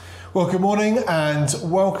Well, good morning and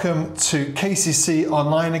welcome to KCC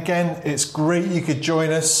Online again. It's great you could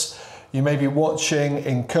join us. You may be watching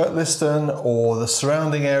in Kirkliston or the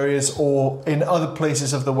surrounding areas or in other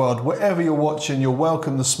places of the world. Wherever you're watching, you're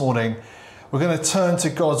welcome this morning. We're going to turn to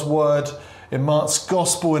God's Word in Mark's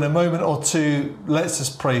Gospel in a moment or two. Let's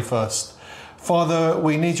just pray first. Father,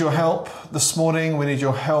 we need your help this morning. We need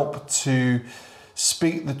your help to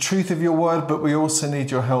speak the truth of your word, but we also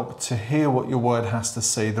need your help to hear what your word has to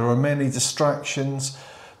say. There are many distractions,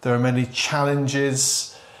 there are many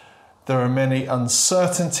challenges, there are many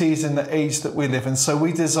uncertainties in the age that we live in. So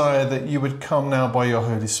we desire that you would come now by your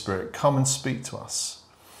Holy Spirit. Come and speak to us.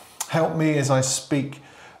 Help me as I speak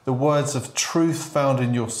the words of truth found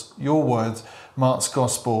in your word, Mark's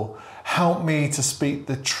Gospel. Help me to speak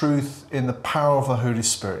the truth in the power of the Holy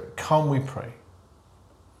Spirit. Come, we pray.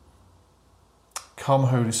 Come,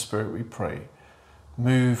 Holy Spirit, we pray.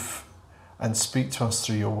 Move and speak to us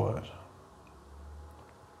through your word.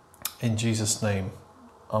 In Jesus' name,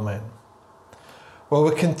 amen. Well,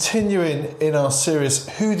 we're continuing in our series,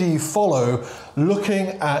 Who Do You Follow? Looking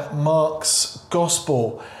at Mark's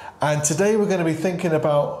Gospel. And today we're going to be thinking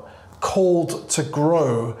about called to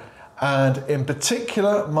grow. And in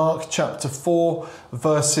particular, Mark chapter 4,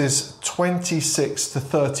 verses 26 to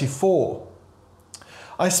 34.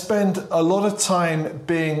 I spend a lot of time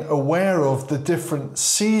being aware of the different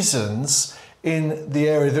seasons in the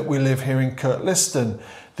area that we live here in Kirkliston.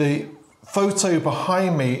 The photo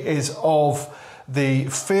behind me is of the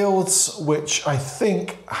fields which I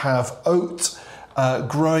think have oat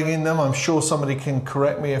growing in them. I'm sure somebody can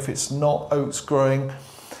correct me if it's not oats growing.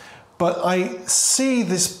 But I see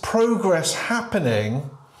this progress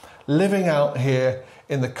happening living out here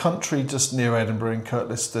in the country just near Edinburgh in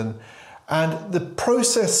Kirkliston. And the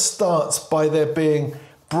process starts by there being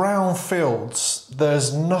brown fields.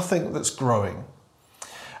 There's nothing that's growing.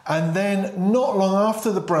 And then not long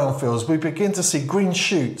after the brown fields, we begin to see green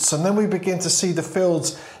shoots. And then we begin to see the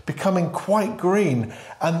fields becoming quite green.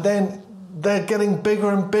 And then they're getting bigger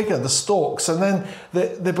and bigger, the stalks. And then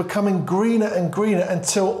they're becoming greener and greener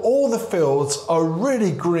until all the fields are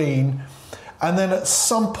really green. And then at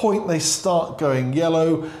some point they start going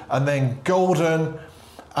yellow and then golden.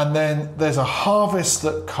 And then there's a harvest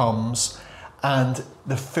that comes and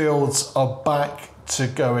the fields are back to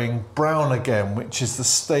going brown again, which is the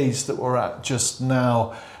stage that we're at just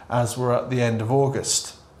now as we're at the end of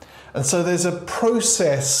August. And so there's a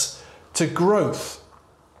process to growth.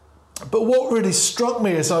 But what really struck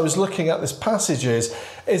me as I was looking at this passage is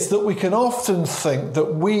that we can often think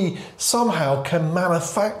that we somehow can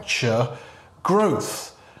manufacture growth.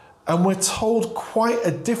 And we're told quite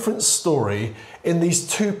a different story in these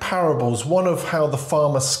two parables, one of how the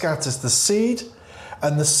farmer scatters the seed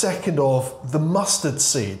and the second of the mustard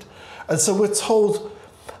seed. And so we're told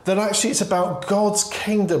that actually it's about God's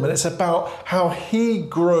kingdom and it's about how he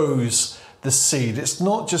grows the seed. It's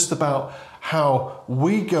not just about how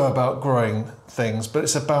we go about growing things, but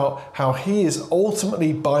it's about how he is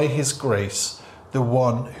ultimately, by his grace, the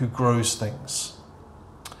one who grows things.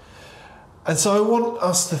 And so I want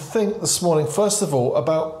us to think this morning, first of all,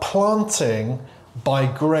 about planting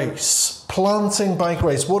by grace. Planting by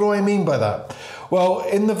grace. What do I mean by that? Well,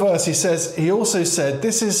 in the verse he also said,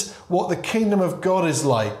 this is what the kingdom of God is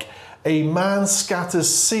like. A man scatters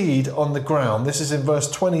seed on the ground. This is in verse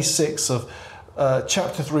 26 of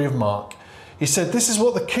chapter 3 of Mark. He said, this is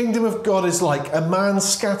what the kingdom of God is like. A man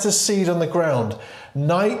scatters seed on the ground.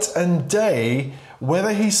 Night and day,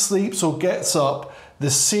 whether he sleeps or gets up, the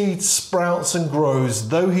seed sprouts and grows,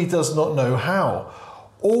 though he does not know how.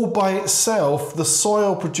 All by itself, the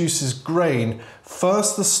soil produces grain,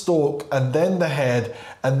 first the stalk and then the head,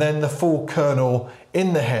 and then the full kernel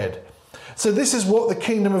in the head. So this is what the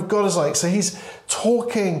kingdom of God is like. So he's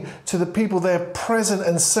talking to the people there present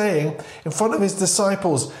and saying, in front of his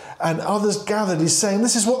disciples and others gathered, he's saying,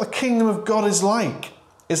 this is what the kingdom of God is like.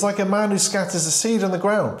 It's like a man who scatters the seed on the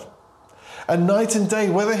ground. And night and day,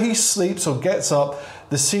 whether he sleeps or gets up,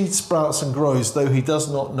 the seed sprouts and grows, though he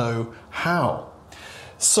does not know how.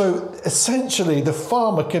 So essentially, the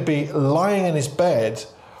farmer could be lying in his bed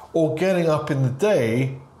or getting up in the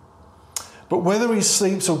day, but whether he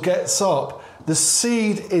sleeps or gets up, the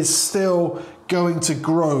seed is still going to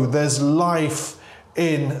grow. There's life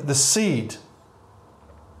in the seed.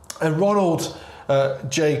 And Ronald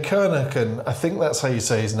J. Kernaghan, I think that's how you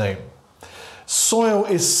say his name, soil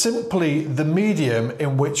is simply the medium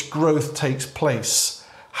in which growth takes place.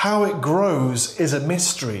 How it grows is a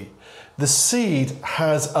mystery. The seed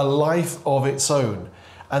has a life of its own,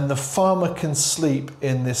 and the farmer can sleep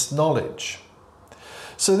in this knowledge.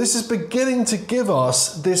 So this is beginning to give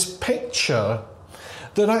us this picture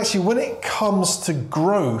that actually when it comes to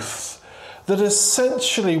growth, that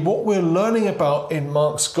essentially what we're learning about in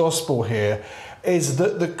Mark's gospel here is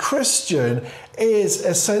that the Christian is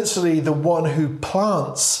essentially the one who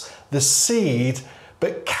plants the seed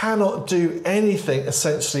but cannot do anything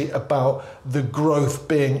essentially about the growth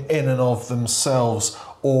being in and of themselves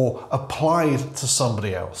or applied to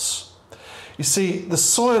somebody else. You see, the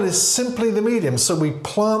soil is simply the medium. So we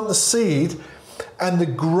plant the seed and the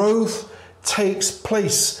growth takes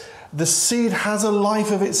place. The seed has a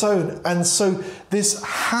life of its own. And so this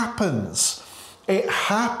happens. It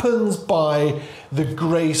happens by the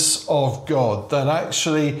grace of God, that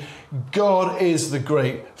actually God is the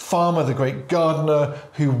great farmer, the great gardener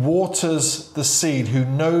who waters the seed, who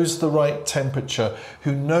knows the right temperature,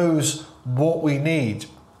 who knows what we need,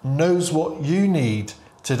 knows what you need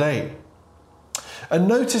today. And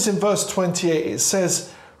notice in verse 28, it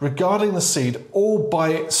says, regarding the seed, all by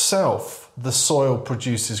itself, the soil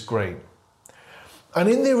produces grain. And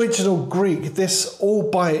in the original Greek, this all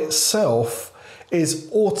by itself is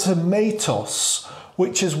automatos,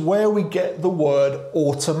 which is where we get the word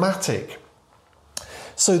automatic.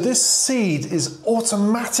 So this seed is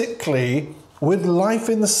automatically, with life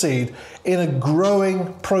in the seed, in a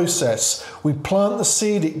growing process. We plant the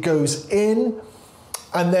seed, it goes in,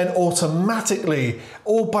 and then automatically,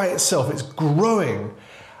 all by itself, it's growing.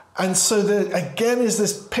 And so there again is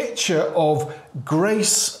this picture of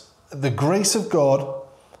grace, the grace of God,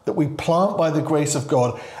 that we plant by the grace of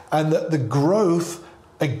God, and that the growth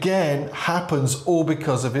again happens all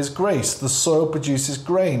because of his grace. The soil produces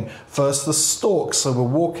grain. First the stalks, so we're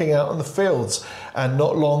walking out in the fields, and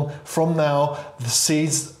not long from now the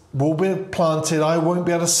seeds will be planted. I won't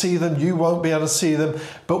be able to see them, you won't be able to see them,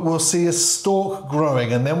 but we'll see a stalk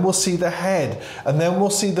growing, and then we'll see the head, and then we'll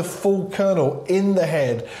see the full kernel in the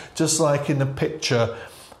head, just like in the picture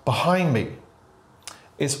behind me.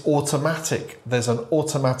 It's automatic. There's an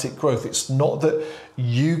automatic growth. It's not that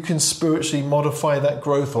you can spiritually modify that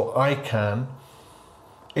growth or I can.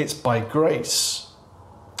 It's by grace.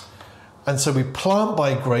 And so we plant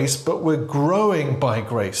by grace, but we're growing by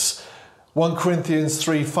grace. 1 Corinthians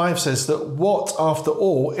 3:5 says that what, after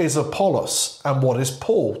all, is Apollos and what is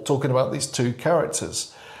Paul? Talking about these two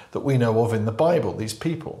characters that we know of in the Bible, these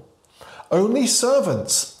people. Only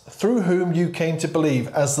servants through whom you came to believe,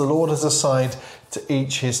 as the Lord has assigned to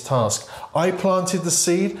each his task. I planted the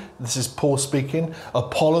seed, this is Paul speaking,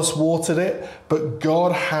 Apollos watered it, but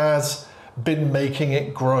God has been making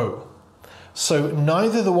it grow. So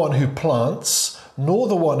neither the one who plants nor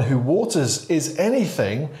the one who waters is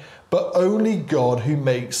anything, but only God who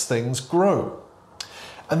makes things grow.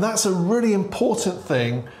 And that's a really important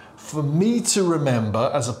thing for me to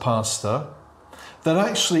remember as a pastor, that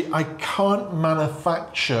actually I can't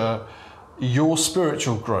manufacture your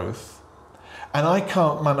spiritual growth, and I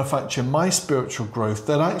can't manufacture my spiritual growth,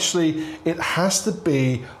 that actually it has to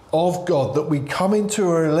be of God, that we come into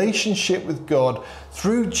a relationship with God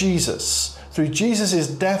through Jesus, through Jesus'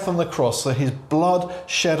 death on the cross, through his blood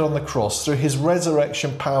shed on the cross, through his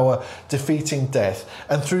resurrection power defeating death,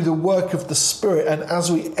 and through the work of the Spirit. And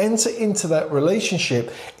as we enter into that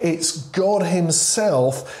relationship, it's God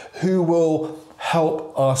himself who will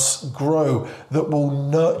help us grow, that will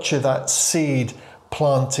nurture that seed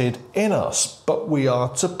planted in us. But we are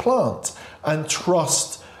to plant and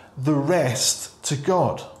trust the rest to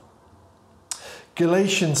God.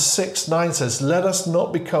 Galatians 6:9 says, let us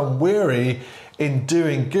not become weary in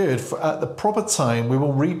doing good, for at the proper time we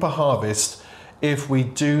will reap a harvest if we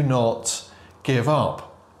do not give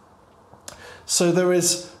up. So there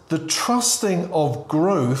is the trusting of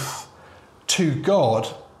growth to God,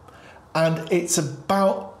 and it's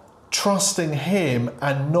about trusting him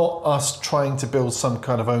and not us trying to build some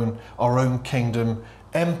kind of our own kingdom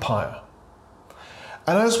empire.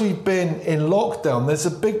 And as we've been in lockdown, there's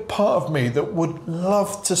a big part of me that would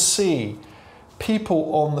love to see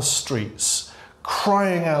people on the streets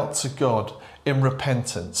crying out to God in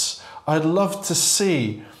repentance. I'd love to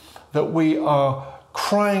see that we are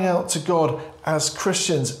crying out to God as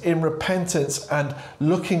Christians in repentance and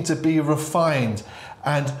looking to be refined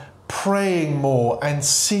and praying more and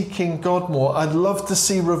seeking God more. I'd love to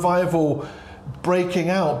see revival breaking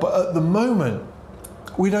out, but at the moment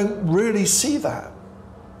we don't really see that.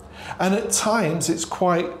 And at times it's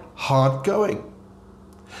quite hard going.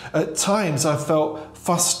 At times I felt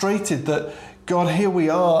frustrated that, God, here we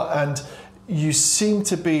are and you seem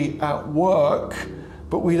to be at work,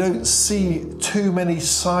 but we don't see too many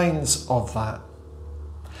signs of that.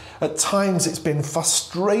 At times it's been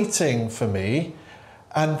frustrating for me,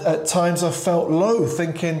 and at times I felt low,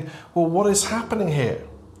 thinking, well, what is happening here?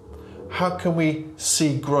 How can we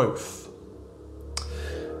see growth?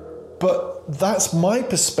 But that's my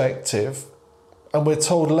perspective. And we're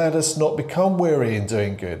told, let us not become weary in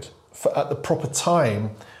doing good, for at the proper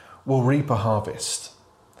time we'll reap a harvest.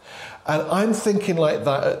 And I'm thinking like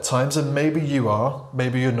that at times, and maybe you are,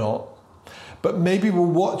 maybe you're not. But maybe we're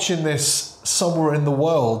watching this somewhere in the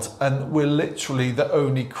world and we're literally the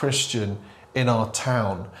only Christian in our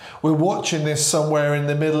town. We're watching this somewhere in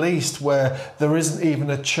the Middle East where there isn't even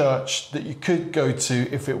a church that you could go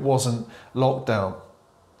to if it wasn't locked down.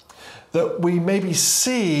 That we maybe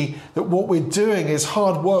see that what we're doing is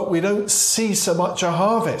hard work. We don't see so much a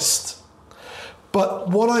harvest. But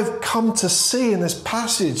what I've come to see in this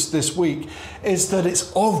passage this week is that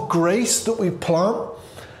it's of grace that we plant,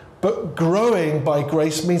 but growing by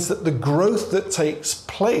grace means that the growth that takes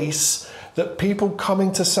place, that people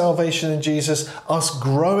coming to salvation in Jesus, us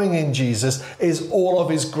growing in Jesus, is all of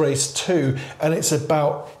his grace too. And it's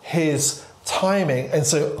about his timing. And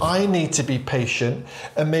so I need to be patient,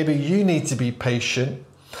 and maybe you need to be patient.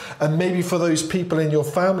 And maybe for those people in your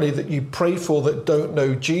family that you pray for that don't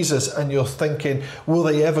know Jesus, and you're thinking, will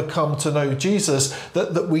they ever come to know Jesus?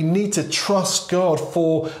 That we need to trust God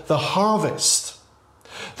for the harvest.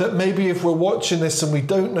 That maybe if we're watching this and we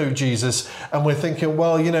don't know Jesus and we're thinking,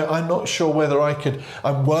 well, I'm not sure whether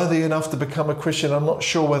I'm worthy enough to become a Christian. I'm not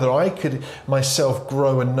sure whether I could myself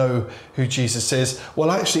grow and know who Jesus is.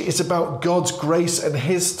 Well, actually, it's about God's grace and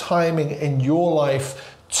his timing in your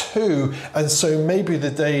life too. And so maybe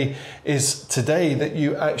the day is today that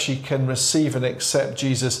you actually can receive and accept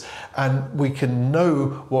Jesus, and we can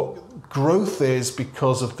know what growth is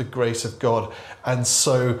because of the grace of God. And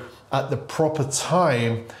so at the proper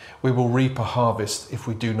time, we will reap a harvest if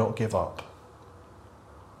we do not give up.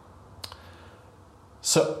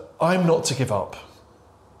 So I'm not to give up,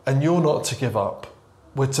 and you're not to give up.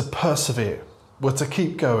 We're to persevere. We're to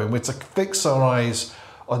keep going. We're to fix our eyes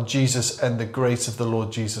on Jesus and the grace of the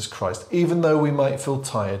Lord Jesus Christ. Even though we might feel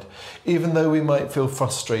tired, even though we might feel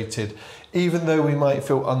frustrated, even though we might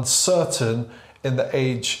feel uncertain in the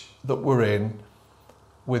age that we're in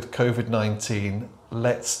with COVID-19,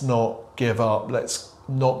 let's not give up. Let's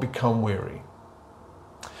not become weary.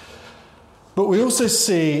 But we also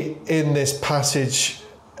see in this passage,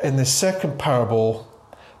 in this second parable,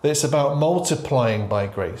 that it's about multiplying by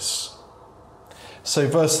grace. So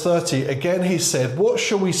verse 30, again he said, what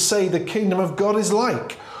shall we say the kingdom of God is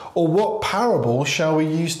like? Or what parable shall we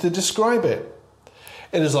use to describe it?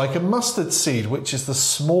 It is like a mustard seed, which is the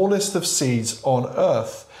smallest of seeds on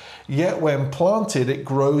earth. Yet when planted, it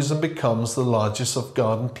grows and becomes the largest of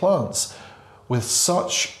garden plants, with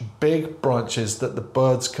such big branches that the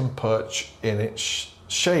birds can perch in its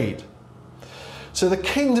shade. So the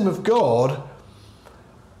kingdom of God,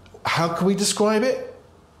 how can we describe it?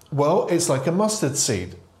 Well, it's like a mustard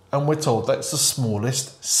seed, and we're told that's the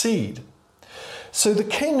smallest seed. So the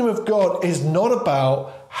kingdom of God is not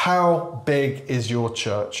about how big is your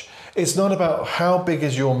church. It's not about how big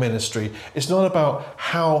is your ministry. It's not about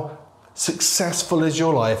how successful is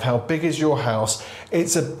your life, how big is your house.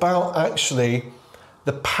 It's about actually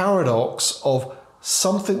the paradox of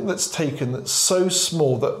something that's taken that's so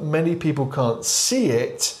small that many people can't see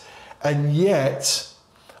it, and yet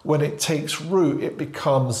when it takes root, it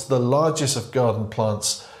becomes the largest of garden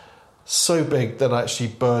plants, so big that actually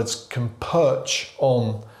birds can perch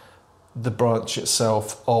on the branch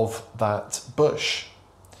itself of that bush.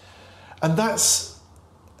 And that's,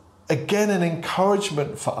 again, an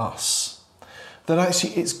encouragement for us, that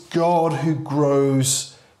actually it's God who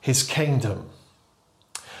grows his kingdom.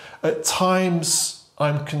 At times,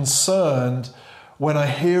 I'm concerned when I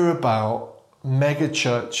hear about mega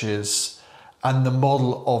churches and the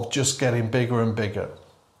model of just getting bigger and bigger.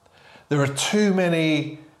 There are too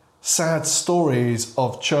many sad stories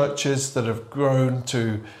of churches that have grown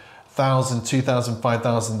to 1,000, 2,000,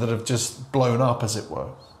 5,000 that have just blown up, as it were.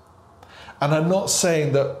 And I'm not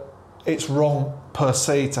saying that it's wrong per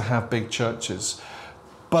se to have big churches,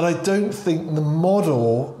 but I don't think the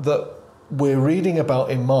model that we're reading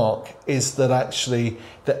about in Mark is that actually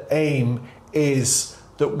the aim is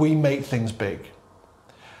that we make things big.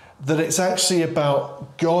 That it's actually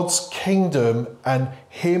about God's kingdom and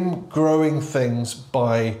him growing things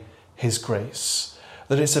by his grace.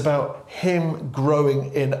 That it's about him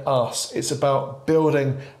growing in us. It's about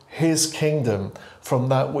building his kingdom from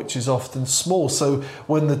that which is often small. So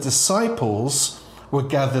when the disciples were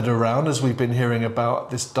gathered around, as we've been hearing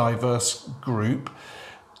about this diverse group,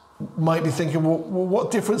 might be thinking, well,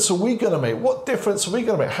 what difference are we going to make? What difference are we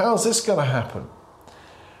going to make? How's this going to happen?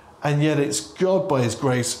 And yet it's God by his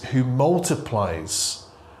grace who multiplies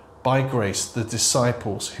by grace the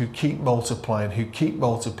disciples who keep multiplying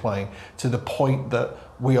to the point that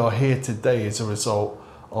we are here today as a result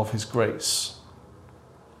of his grace.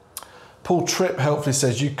 Paul Tripp helpfully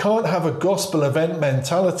says, you can't have a gospel event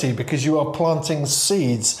mentality because you are planting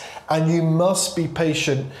seeds, and you must be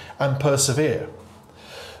patient and persevere.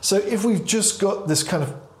 So if we've just got this kind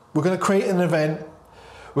of, we're going to create an event,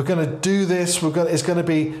 we're going to do this, it's going to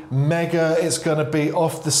be mega, it's going to be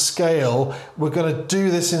off the scale, we're going to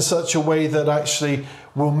do this in such a way that actually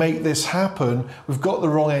will make this happen, we've got the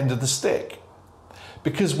wrong end of the stick.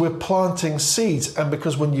 Because we're planting seeds, and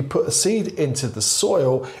because when you put a seed into the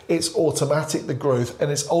soil, it's automatic, the growth, and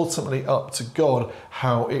it's ultimately up to God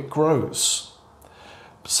how it grows.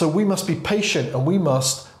 So we must be patient and we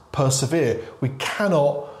must persevere. We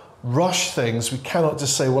cannot rush things. We cannot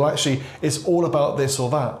just say, well, actually, it's all about this or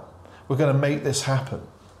that. We're going to make this happen.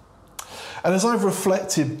 And as I've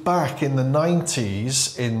reflected back in the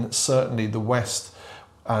 90s, in certainly the West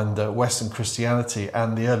and Western Christianity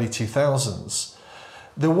and the early 2000s,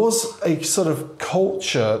 there was a sort of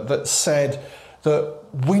culture that said that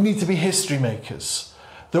we need to be history makers,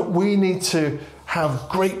 that we need to have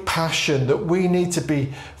great passion, that we need to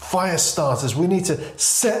be fire starters, we need to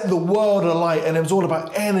set the world alight, and it was all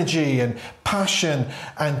about energy and passion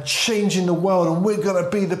and changing the world, and we're going to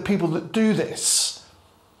be the people that do this.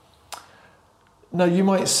 Now, you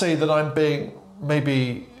might say that I'm being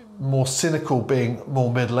maybe more cynical, being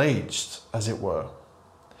more middle-aged, as it were.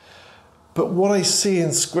 But what I see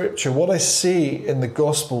in Scripture, what I see in the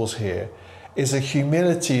Gospels here, is a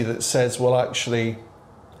humility that says, well, actually,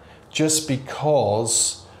 just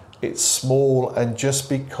because it's small and just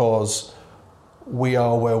because we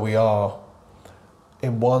are where we are,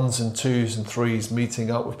 in ones and twos and threes, meeting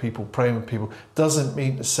up with people, praying with people, doesn't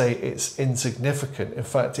mean to say it's insignificant. In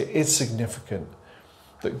fact, it is significant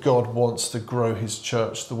that God wants to grow his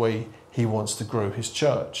church the way he wants to grow his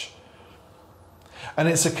church. And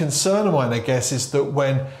it's a concern of mine, I guess, is that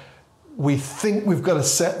when we think we've got to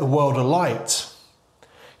set the world alight,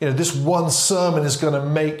 this one sermon is going to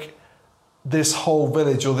make this whole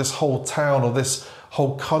village or this whole town or this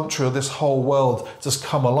whole country or this whole world just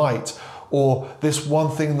come alight, or this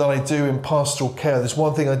one thing that I do in pastoral care, this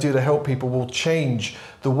one thing I do to help people will change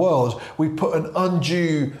the world. We put an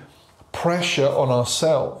undue pressure on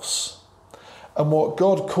ourselves. And what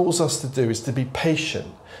God calls us to do is to be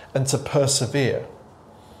patient and to persevere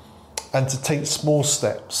and to take small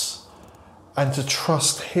steps and to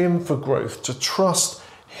trust him for growth, to trust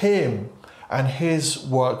him and his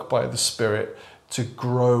work by the Spirit to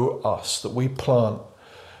grow us, that we plant,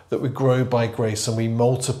 that we grow by grace and we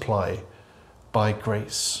multiply by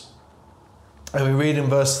grace. And we read in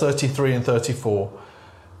verse 33 and 34,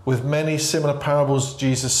 with many similar parables,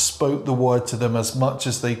 Jesus spoke the word to them as much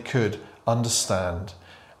as they could understand.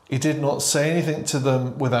 He did not say anything to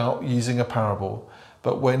them without using a parable,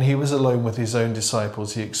 but when he was alone with his own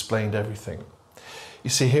disciples, he explained everything. You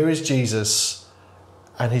see, here is Jesus,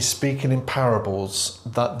 and he's speaking in parables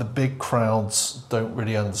that the big crowds don't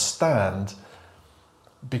really understand,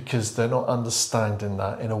 because they're not understanding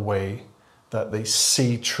that in a way that they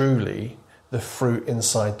see truly the fruit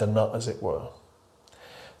inside the nut, as it were.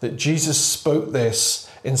 That Jesus spoke this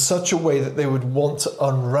in such a way that they would want to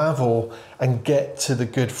unravel and get to the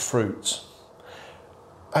good fruit.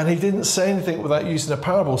 And he didn't say anything without using a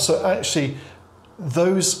parable. So actually,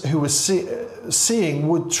 those who were seeing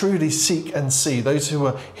would truly seek and see. Those who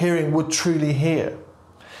were hearing would truly hear.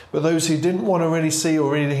 But those who didn't want to really see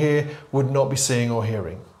or really hear would not be seeing or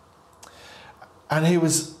hearing. And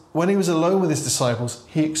when he was alone with his disciples,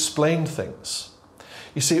 he explained things.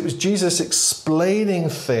 You see, it was Jesus explaining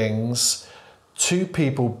things to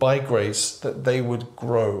people by grace that they would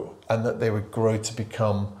grow, and that they would grow to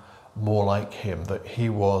become more like him, that he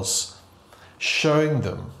was showing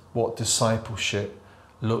them what discipleship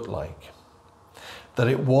looked like. That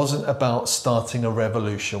it wasn't about starting a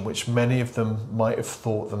revolution, which many of them might have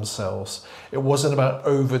thought themselves. It wasn't about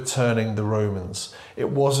overturning the Romans. It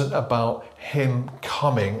wasn't about him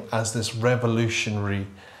coming as this revolutionary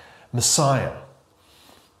Messiah,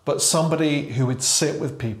 but somebody who would sit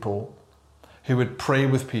with people, who would pray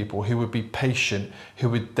with people, who would be patient, who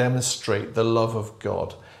would demonstrate the love of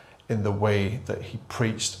God in the way that he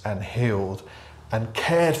preached and healed and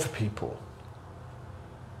cared for people.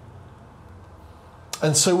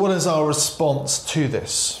 And so what is our response to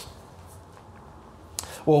this?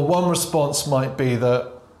 Well, one response might be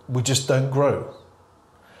that we just don't grow.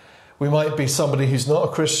 We might be somebody who's not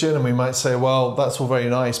a Christian, and we might say, well, that's all very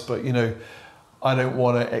nice, but I don't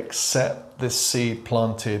want to accept this seed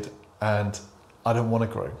planted, and I don't want to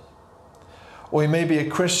grow. Or we may be a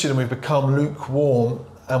Christian and we've become lukewarm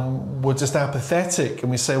and we're just apathetic, and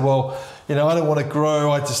we say, well, I don't want to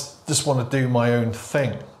grow, I just want to do my own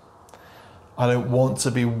thing. I don't want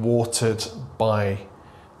to be watered by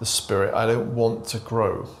the Spirit. I don't want to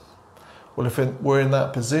grow. Well, if we're in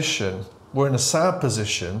that position, we're in a sad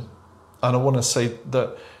position, and I want to say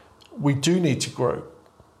that we do need to grow.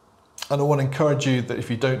 And I want to encourage you that if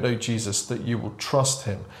you don't know Jesus, that you will trust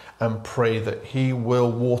him and pray that he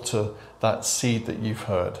will water that seed that you've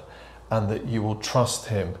heard, and that you will trust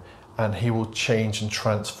him and he will change and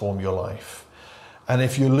transform your life. And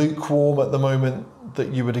if you're lukewarm at the moment,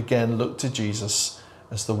 that you would again look to Jesus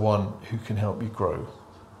as the one who can help you grow.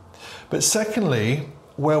 But secondly,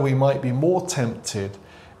 where we might be more tempted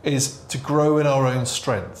is to grow in our own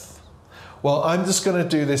strength. Well, I'm just going to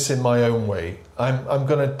do this in my own way. I'm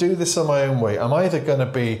going to do this in my own way. I'm either going to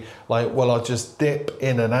be like, well, I'll just dip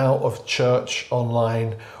in and out of church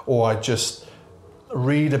online, or I just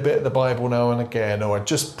read a bit of the Bible now and again, or I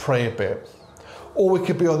just pray a bit. Or we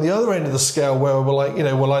could be on the other end of the scale where we're like,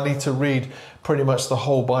 well, I need to read pretty much the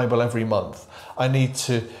whole Bible every month. I need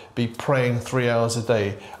to be praying 3 hours a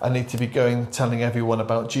day. I need to be telling everyone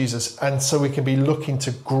about Jesus. And so we can be looking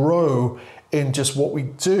to grow in just what we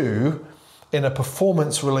do in a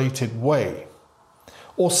performance-related way,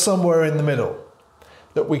 or somewhere in the middle,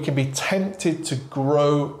 that we can be tempted to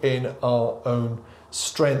grow in our own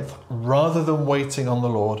strength rather than waiting on the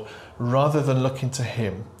Lord, rather than looking to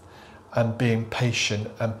him and being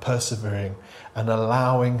patient and persevering and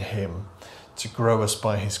allowing him to grow us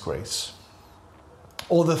by his grace.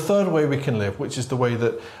 Or the third way we can live, which is the way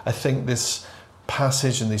that I think this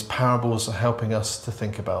passage and these parables are helping us to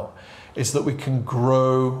think about, is that we can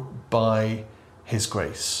grow by his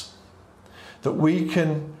grace. That we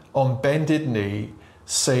can, on bended knee,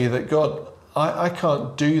 say that God, I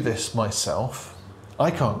can't do this myself.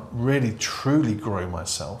 I can't really truly grow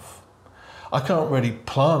myself. I can't really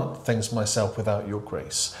plant things myself without your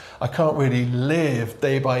grace. I can't really live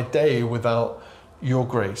day by day without your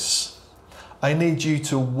grace. I need you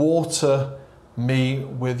to water me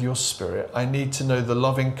with your Spirit. I need to know the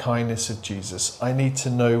loving kindness of Jesus. I need to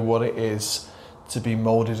know what it is to be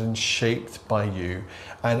molded and shaped by you.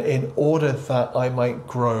 And in order that I might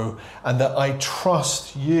grow and that I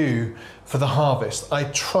trust you for the harvest, I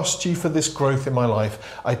trust you for this growth in my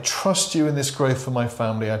life. I trust you in this growth for my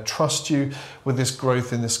family. I trust you with this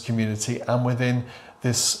growth in this community and within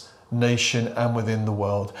this nation and within the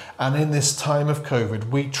world. And in this time of COVID,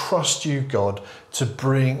 we trust you, God, to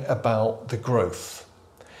bring about the growth.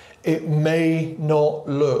 It may not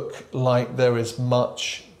look like there is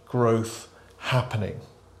much growth happening.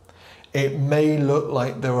 It may look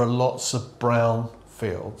like there are lots of brown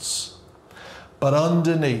fields, but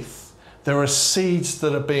underneath there are seeds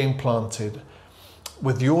that are being planted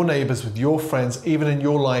with your neighbours, with your friends, even in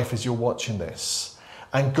your life as you're watching this.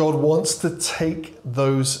 And God wants to take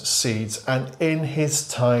those seeds, and in his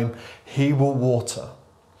time he will water.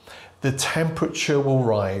 The temperature will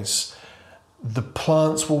rise, the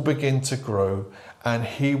plants will begin to grow, and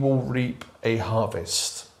he will reap a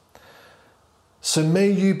harvest. So may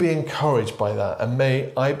you be encouraged by that, and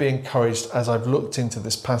may I be encouraged as I've looked into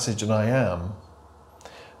this passage, and I am,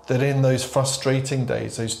 that in those frustrating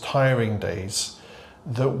days, those tiring days,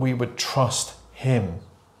 that we would trust him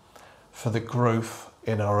for the growth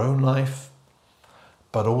in our own life,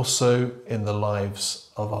 but also in the lives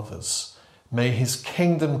of others. May his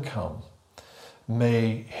kingdom come.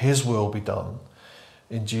 May his will be done.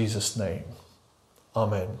 In Jesus' name.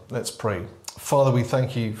 Amen. Let's pray. Father, we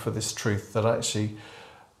thank you for this truth, that actually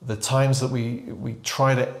the times that we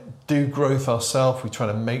try to do growth ourselves, we try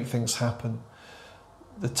to make things happen,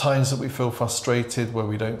 the times that we feel frustrated, where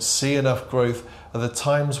we don't see enough growth, are the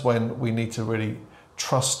times when we need to really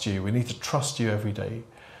trust you. We need to trust you every day.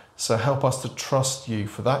 So help us to trust you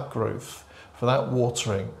for that growth, for that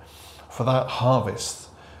watering, for that harvest.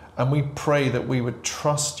 And we pray that we would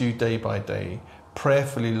trust you day by day,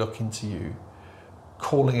 prayerfully looking to you,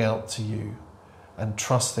 calling out to you, and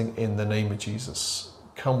trusting in the name of Jesus.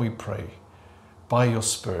 Come, we pray, by your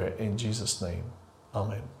Spirit, in Jesus' name.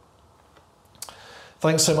 Amen.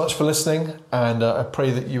 Thanks so much for listening, and I pray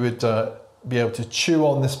that you would be able to chew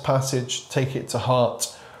on this passage, take it to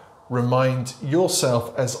heart, remind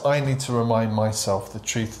yourself, as I need to remind myself, the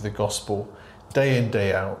truth of the gospel day in,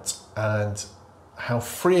 day out, and how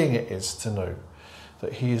freeing it is to know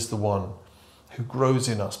that he is the one who grows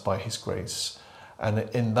in us by his grace. And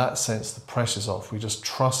in that sense, the pressure's off. We just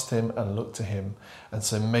trust him and look to him. And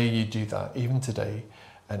so may you do that even today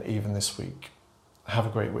and even this week. Have a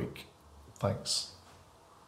great week. Thanks.